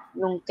nung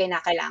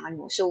kinakailangan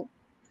mo. So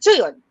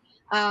yun.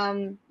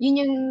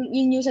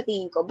 Yun yung sa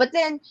tingin ko. But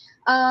then,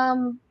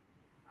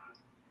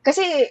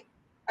 kasi,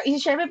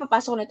 syempre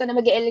papasok na ito na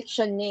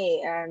mag-election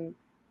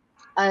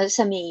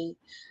sa May.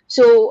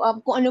 So,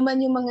 kung ano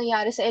man yung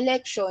mangyayari sa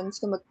elections,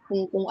 kung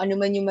ano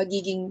man yung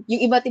magiging,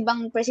 yung iba't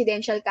ibang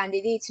presidential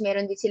candidates,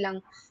 meron din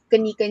silang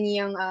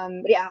kani-kaniyang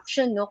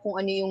reaction, no? Kung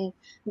ano yung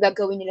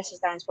gagawin nila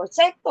sa transport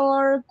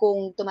sector,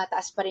 kung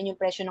tumataas pa rin yung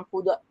presyo ng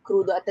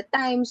crudo at the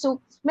time. So,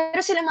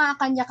 meron silang mga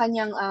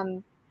kanya-kanyang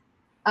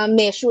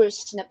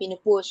measures na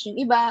pinupush. Yung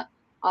iba,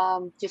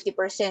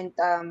 50%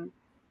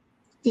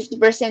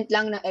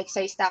 lang ng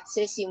excise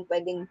taxes yung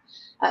pwedeng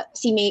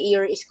si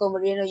Mayor Isko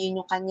Moreno,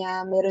 yun yung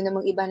kanya. Meron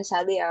namang iba na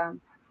sabi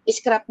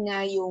scrap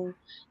na yung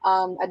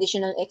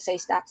additional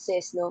excise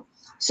taxes, no?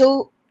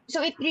 So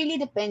it really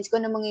depends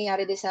kung ano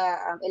mangyayari din sa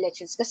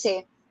elections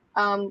kasi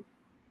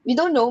we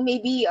don't know,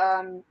 maybe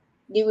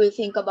they will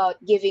think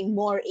about giving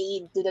more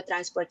aid to the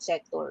transport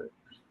sector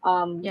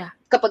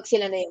kapag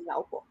sila na yung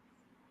naupo.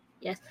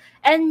 Yes.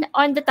 And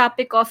on the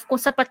topic of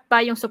kung sapat pa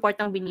yung support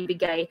ng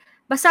binibigay,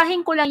 basahin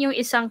ko lang yung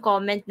isang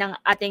comment ng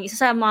ating isa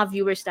sa mga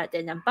viewers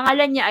natin. Ang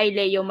pangalan niya ay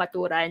Leo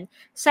Maturan.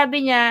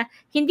 Sabi niya,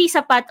 hindi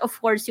sapat of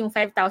course yung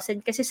 5,000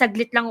 kasi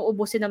saglit lang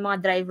uubusin ng mga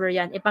driver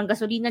yan. E pang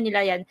gasolina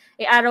nila yan,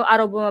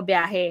 araw-araw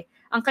bumabiyahe.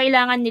 Ang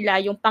kailangan nila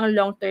yung pang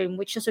long term,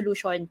 which is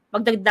solution,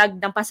 magdagdag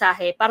ng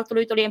pasahe para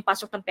tuloy-tuloy ang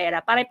pasok ng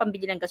pera para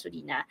ipambili ng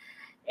gasolina.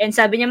 And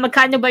sabi niya,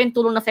 magkano ba yung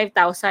tulong na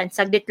 5,000?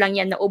 Saglit lang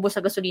yan, naubos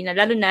sa gasolina,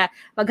 lalo na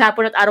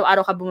maghapon at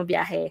araw-araw ka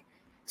bumabiyahe.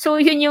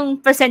 So, yun yung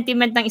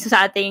presentiment ng isa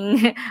sa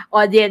ating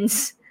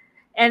audience.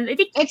 And I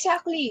think...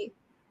 Exactly.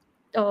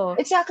 Oo.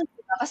 Exactly.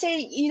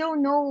 Kasi you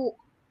don't know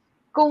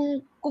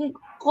kung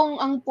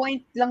ang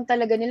point lang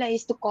talaga nila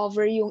is to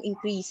cover yung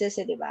increases,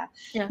 di ba?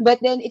 Yeah.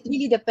 But then, it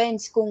really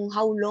depends kung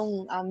how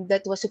long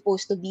that was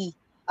supposed to be.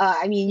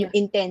 Yung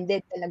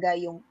intended talaga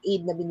yung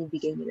aid na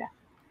binibigay nila.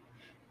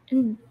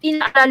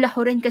 Inaalala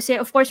ko rin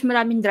kasi of course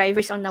maraming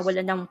drivers ang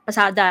nawalan ng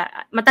pasada.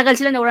 Matagal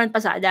sila nawalan ng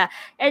pasada.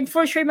 And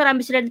for sure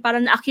marami sila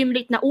parang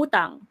na-accumulate na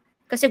utang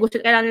kasi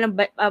gusto kailangan nilang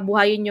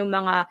buhayin yung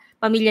mga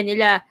pamilya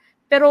nila.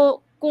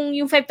 Pero kung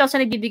yung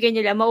 5,000 na bibigay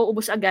nila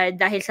mauubos agad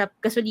dahil sa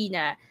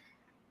gasolina,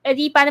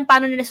 di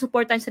paano nila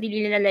supportan sarili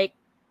nila like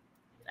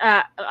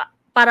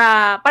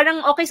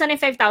parang okay sana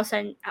yung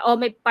 5,000 o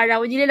may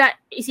para hindi nila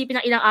isipin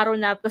ng ilang araw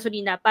na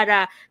gasolina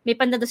para may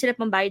pandado sila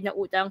pambayad na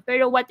utang.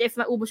 Pero what if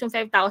maubos yung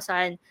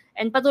 5,000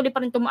 and patuloy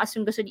pa rin tumaas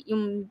yung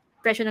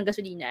presyo ng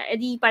gasolina,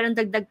 di parang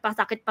dagdag pa,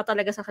 sakit pa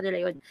talaga sa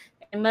kanila yun.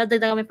 And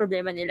madagdagan may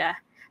problema nila.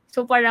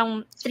 So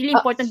parang it's really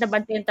important na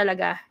bantayan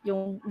talaga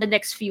yung the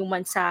next few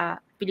months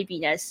sa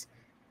Pilipinas.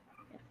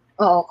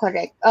 Oo,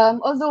 correct.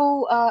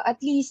 Although at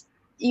least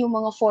yung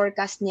mga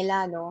forecast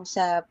nila no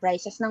sa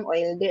prices ng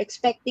oil, they're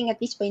expecting at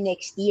least by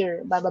next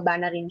year bababa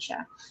na rin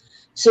siya.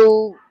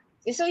 So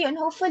yun,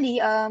 hopefully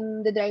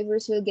the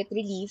drivers will get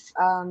relief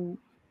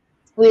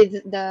with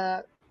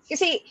the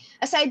kasi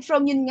aside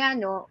from yun nga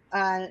no,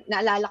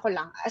 naalala ko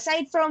lang,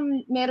 aside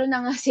from meron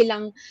na nga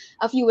silang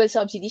fuel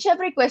subsidy,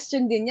 syempre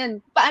question din yan,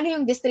 paano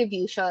yung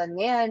distribution?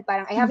 Ngayon,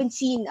 parang I haven't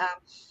seen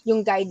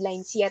yung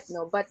guidelines yet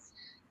no, but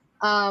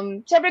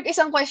syempre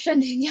isang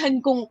question din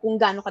yan kung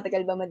gaano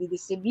katagal ba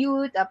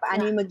madidistribute,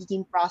 paano yung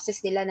magiging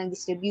process nila ng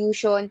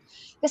distribution.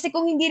 Kasi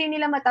kung hindi rin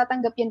nila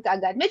matatanggap yan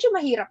kaagad, medyo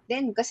mahirap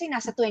din kasi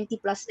nasa 20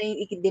 plus na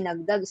yung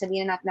dinagdag.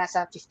 Sabihin na natin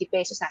nasa 50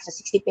 pesos, nasa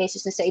 60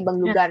 pesos na sa ibang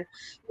lugar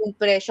yung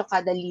presyo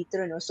kada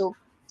litro. No? So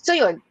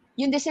yun,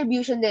 yung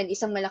distribution din,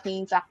 isang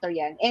malaking factor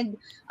yan. And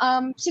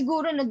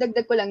siguro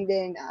nagdagdag ko lang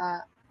din,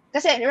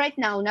 kasi right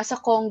now, nasa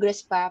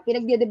Congress pa,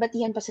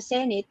 pinagdedebatihan pa sa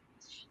Senate,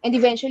 and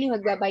eventually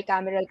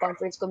magba-bicameral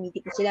conference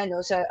committee po sila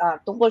no sa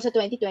tungkol sa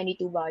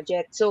 2022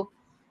 budget. So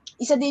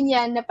isa din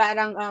 'yan na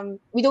parang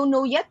we don't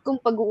know yet kung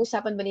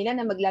pag-uusapan ba nila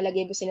na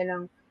maglalagay ba sila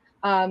ng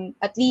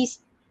at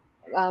least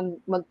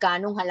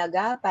magkanong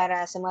halaga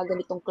para sa mga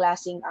ganitong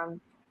klaseng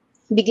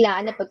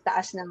biglaan na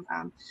pagtaas ng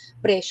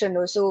presyo,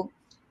 no? So,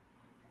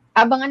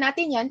 abangan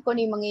natin yan kung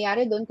ano yung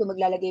mangyayari doon, kung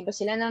maglalagay ba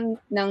sila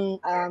ng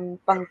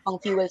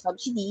pang-fuel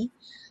subsidy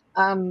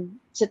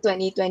sa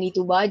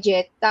 2022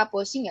 budget.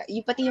 Tapos,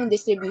 yung pati yung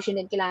distribution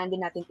din, kailangan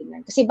din natin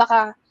tingnan. Kasi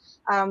baka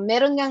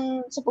meron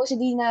ngang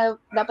supposedly na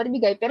dapat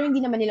ibigay, pero hindi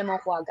naman nila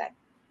makukuha agad.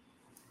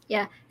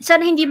 Yeah.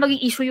 Sana hindi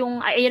maging issue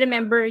yung, I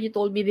remember you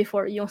told me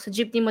before, yung sa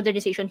jeepney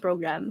modernization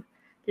program.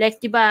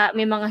 Like, di ba,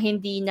 may mga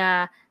hindi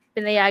na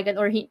pinayagan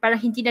or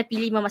parang hindi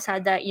napili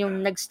mamasada yung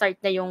nag-start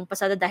na yung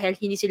pasada dahil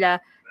hindi sila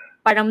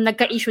parang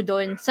nagka-issue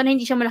doon. Sana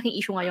hindi siya malaking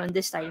issue ngayon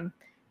this time.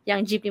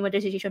 Yung jeepney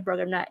modernization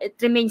program na it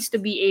remains to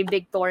be a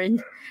big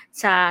thorn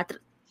sa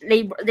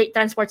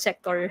transport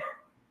sector.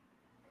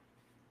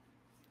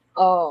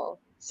 Oh,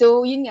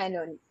 so yun nga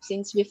nun.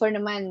 Since before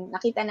naman,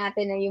 nakita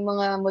natin na yung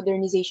mga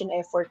modernization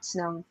efforts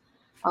ng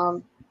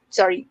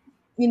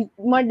yung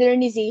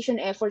modernization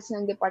efforts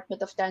ng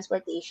Department of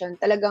Transportation,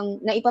 talagang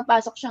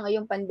naipapasok siya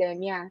ngayong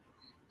pandemya.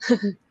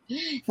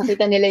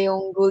 Nakita nila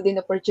yung golden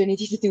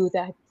opportunity to do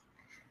that.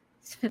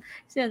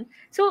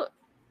 So,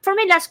 for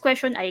my last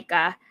question,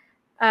 Aika,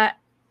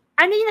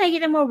 ano yung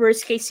nakikita mo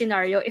worst case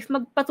scenario if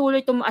magpatuloy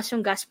tumaas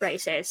yung gas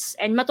prices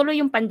and matuloy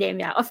yung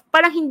pandemya?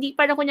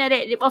 Parang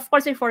kunyari, of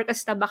course, may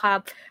forecast na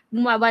baka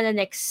bumaba na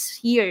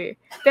next year.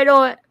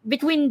 Pero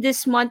between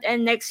this month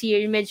and next year,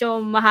 medyo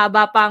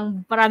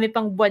marami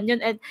pang buwan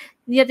yun at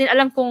hindi natin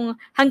alam kung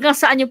hanggang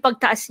saan yung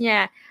pagtaas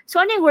niya. So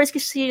ano yung worst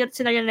case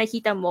scenario na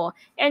nakikita mo?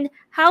 And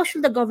how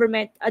should the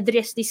government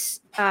address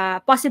these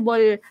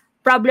possible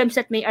problems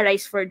that may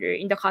arise further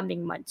in the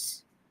coming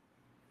months?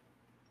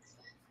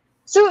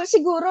 So,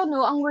 siguro,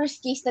 no, ang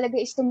worst case talaga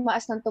is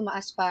tumaas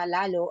pa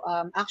lalo.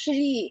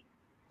 Actually,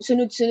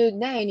 sunod-sunod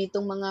na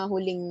nitong mga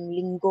huling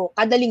linggo.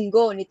 Kada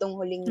linggo nitong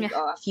huling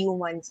few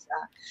months.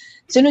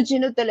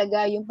 Sunod-sunod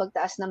talaga yung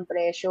pagtaas ng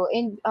presyo.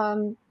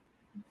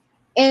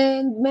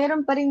 And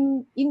meron pa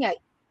rin, yun nga,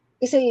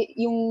 kasi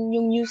yung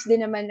news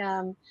din naman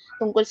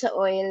tungkol sa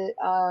oil,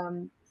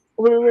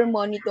 we're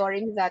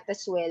monitoring that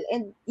as well.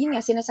 And yun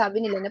nga, sinasabi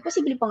nila na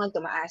posible pa nga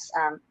tumaas.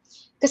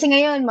 Kasi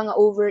ngayon, mga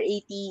over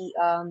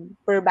 80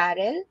 per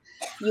barrel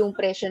yung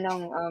presyo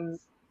ng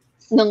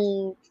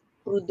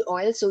crude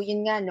oil. So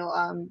yun nga, no,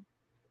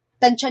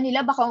 tansya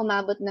nila baka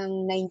umabot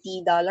ng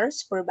 $90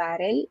 per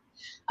barrel.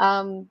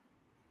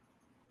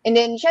 And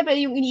then,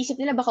 syempre, yung iniisip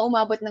nila baka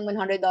umabot ng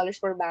 $100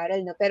 per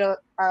barrel, no? Pero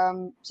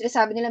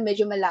sinasabi nila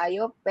medyo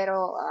malayo,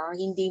 pero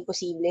hindi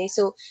imposible.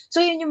 So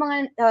yun yung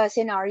mga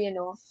scenario,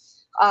 no?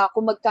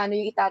 Kung magkano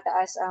yung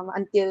itataas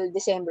until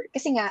December.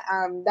 Kasi nga,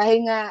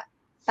 dahil nga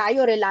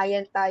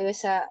reliant tayo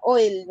sa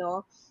oil,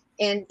 no?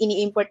 And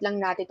ini-import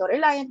lang natin to.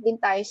 Reliant din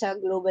tayo sa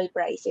global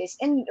prices.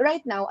 And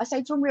right now,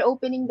 aside from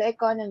reopening the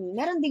economy,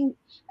 meron ding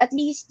at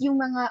least yung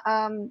mga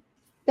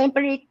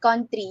temperate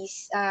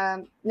countries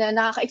na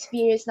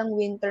nakaka-experience ng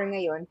winter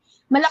ngayon,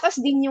 malakas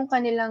din yung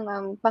kanilang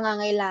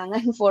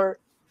pangangailangan for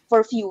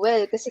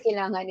fuel kasi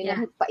kailangan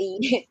nila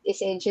magpainit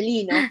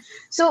essentially, no?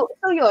 So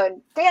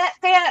yun. Kaya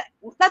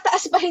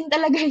tataas pa rin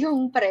talaga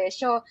yung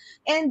presyo.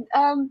 And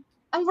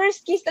ang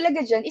worst case talaga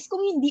dyan is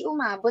kung hindi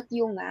umabot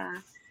yung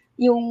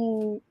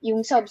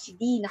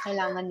subsidy na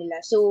kailangan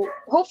nila. So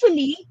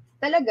hopefully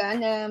talaga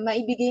na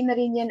maibigay na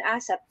rin yan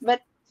ASAP.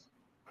 But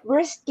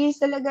worst case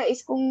talaga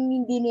is kung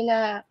hindi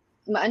nila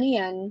maano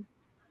yan,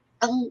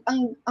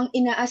 ang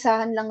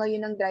inaasahan lang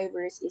ngayon ng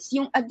drivers is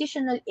yung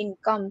additional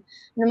income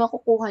na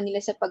makukuha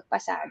nila sa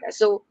pagpasada.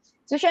 So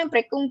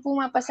syempre, kung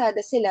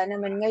pumapasada sila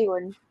naman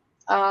ngayon,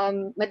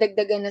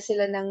 madagdagan na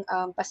sila ng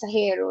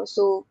pasahero.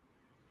 So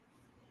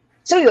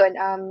yun,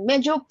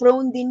 medyo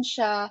prone din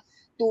siya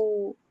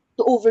to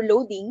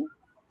overloading,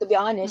 to be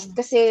honest.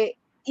 Kasi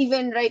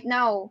even right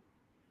now,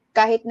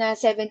 kahit na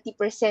 70%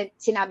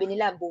 sinabi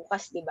nila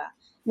bukas, di ba?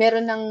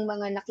 Meron ng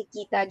mga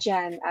nakikita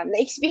dyan.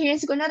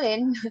 Na-experience ko na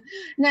rin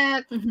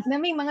na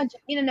may mga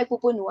jeepney na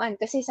nagpupunuan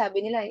kasi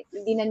sabi nila,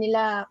 hindi na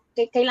nila,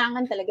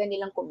 kailangan talaga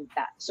nilang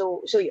kumita.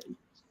 So yun.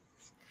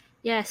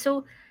 Yeah,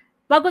 so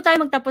bago tayo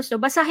magtapos, no,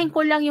 basahin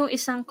ko lang yung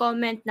isang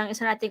comment ng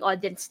isa nating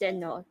audience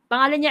din, no.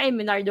 Pangalan niya ay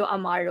Minardo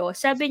Amaro.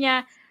 Sabi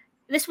niya,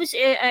 this was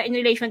in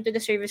relation to the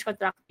service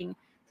contracting.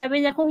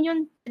 Sabi niya, kung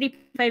yung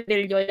 3.5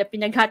 billion na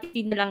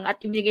pinaghati na lang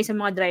at ibigay sa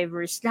mga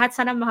drivers, lahat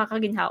sana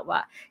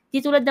makakaginhawa.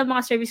 Di tulad ng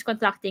mga service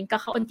contracting,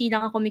 kakaunti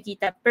lang ang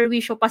kumikita,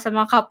 perwisyo pa sa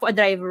mga kapwa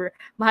driver,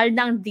 mahal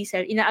na ang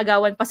diesel,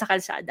 inaagawan pa sa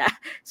kalsada.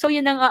 So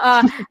yun ang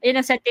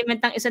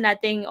sentiment ng isa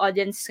nating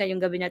audience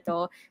ngayong gabi na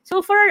to. So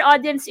for our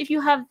audience, if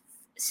you have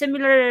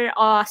similar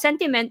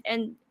sentiment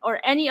and or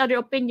any other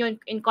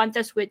opinion in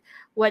contrast with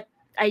what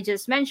I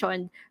just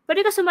mentioned,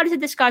 pwede ka sumali sa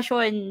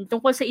discussion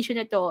tungkol sa issue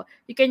na to.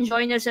 You can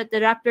join us at the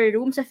Rappler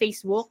Room sa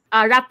Facebook.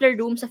 Rappler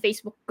Room sa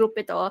Facebook group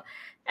ito.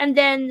 And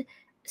then,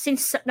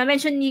 since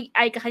na-mention ni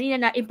Aika kanina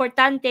na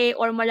importante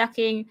or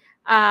malaking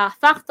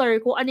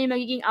factor kung ano yung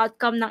magiging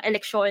outcome ng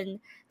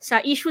eleksyon sa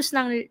issues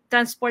ng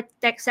transport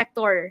tech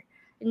sector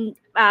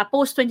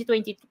post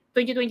 2022,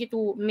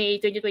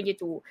 May 2022.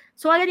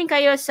 So, wala din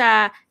kayo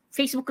sa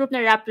Facebook group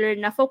na Rappler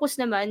na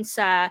focus naman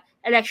sa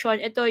election.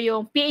 Ito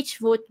yung PH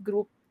Vote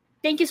group.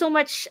 Thank you so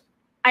much,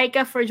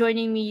 Aika, for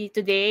joining me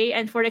today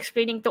and for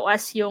explaining to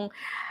us yung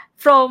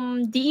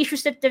from the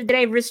issues that the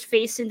drivers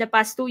face in the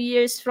past 2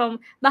 years, from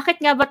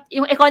bakit nga ba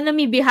yung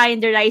economy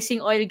behind the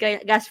rising oil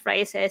gas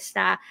prices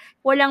na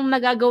walang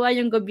magagawa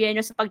yung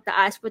gobyerno sa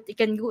pagtaas, but it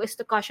can do is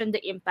to cushion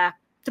the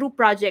impact through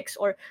projects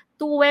or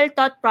through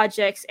well-thought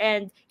projects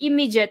and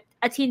immediate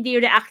at hindi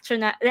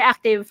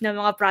reactive na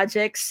mga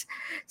projects.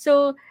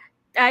 So,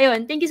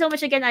 ayun, thank you so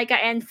much again, Aika,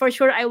 and for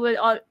sure I will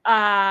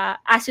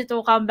ask you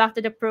to come back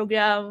to the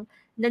program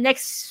the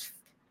next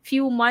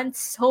few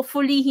months.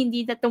 Hopefully,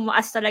 hindi na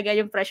tumaas talaga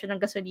yung presyo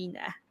ng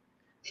gasolina.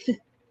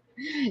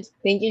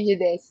 Thank you,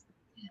 Judes.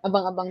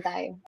 Abang-abang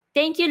tayo.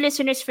 Thank you,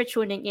 listeners, for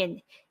tuning in.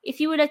 If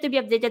you would like to be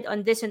updated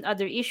on this and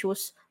other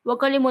issues,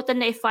 huwag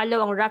kalimutan na i-follow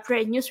ang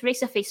Rappler and Newsbreak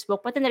sa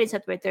Facebook, pati na rin sa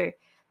Twitter.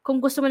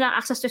 Kung gusto mo ng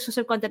access to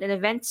exclusive content and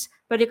events,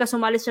 pwede ka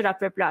sumali sa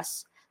Rappler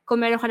Plus.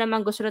 Kung meron ka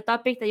namang gusto na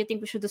topic that you think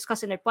we should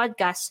discuss in our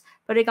podcast,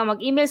 pwede ka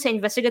mag-email sa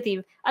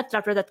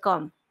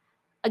investigative@rappler.com.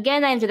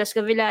 Again, I am Judas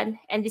Gavilan,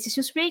 and this is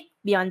Newsbreak,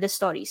 Beyond the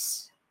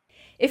Stories.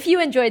 If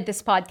you enjoyed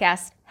this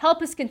podcast, help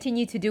us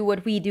continue to do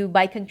what we do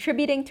by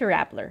contributing to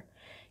Rappler.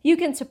 You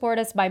can support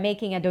us by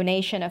making a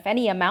donation of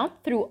any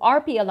amount through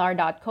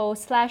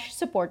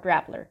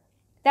rplr.co/supportrappler.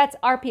 That's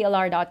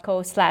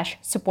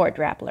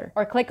rplr.co/supportrappler.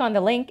 Or click on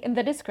the link in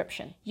the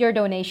description. Your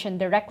donation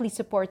directly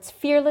supports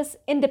fearless,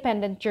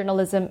 independent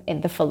journalism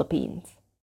in the Philippines.